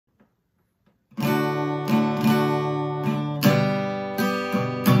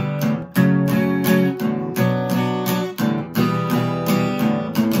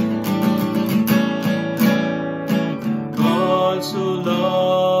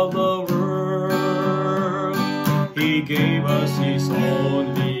He gave us His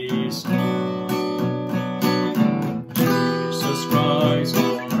only Son. Jesus Christ,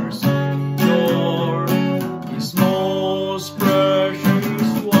 our Savior, His most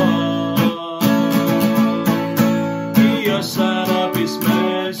precious one. He has set up His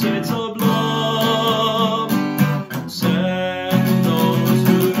message of love and sent those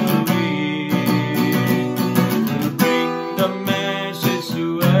who read to bring the message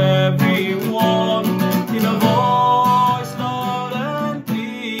to everyone in a voice loud and clear.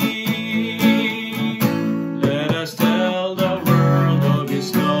 Let us tell the world of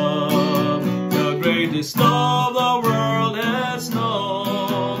His love, the greatest love the world has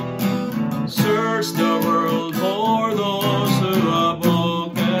known. Search the world for those who have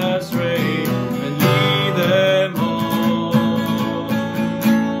walked astray and lead them home.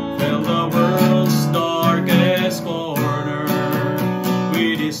 Fill the world's darkest corner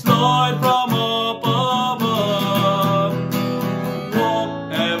with His light from up above.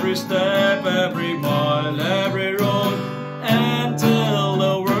 Walk every step, every mile, every road, and tell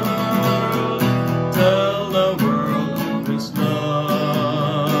the world of His love.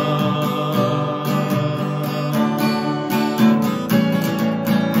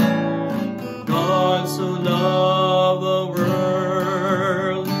 God so loved the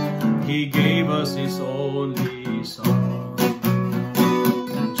world, He gave us His only Son.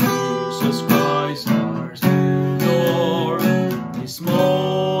 Jesus Christ, our Savior, His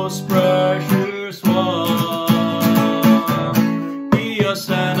most precious one. He has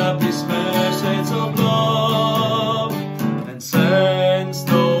sent up His message of love and sends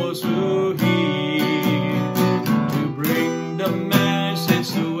those who hear to bring the message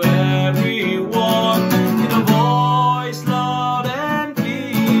to everyone in a voice loud and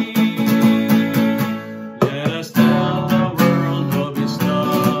clear. Let us tell the world of His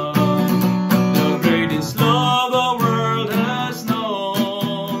love, the greatest love the world has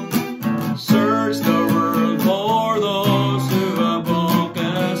known. Search the world for those who have walked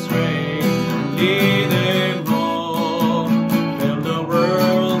astray, lead them home. Fill the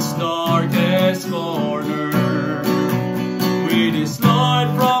world's darkest corner with His light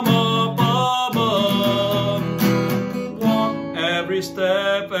from up above. Walk every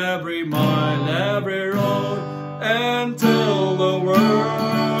step, every mile, every road, and tell the world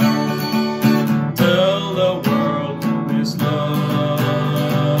of His love.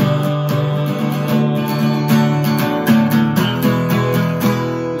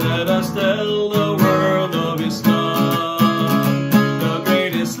 Let us tell the world of His love, the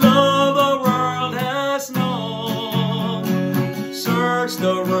greatest love the world has known. Search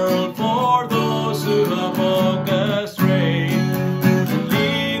the world for those who have walked astray and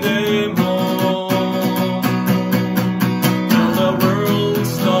lead them home. Fill the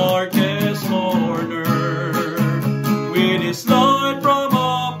world's darkest corner with His light from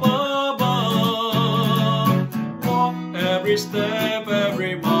up above. Walk every step,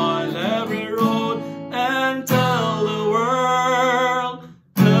 every mile, every road, and tell the world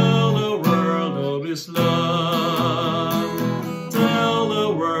of His love. Tell the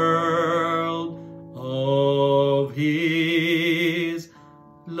world of His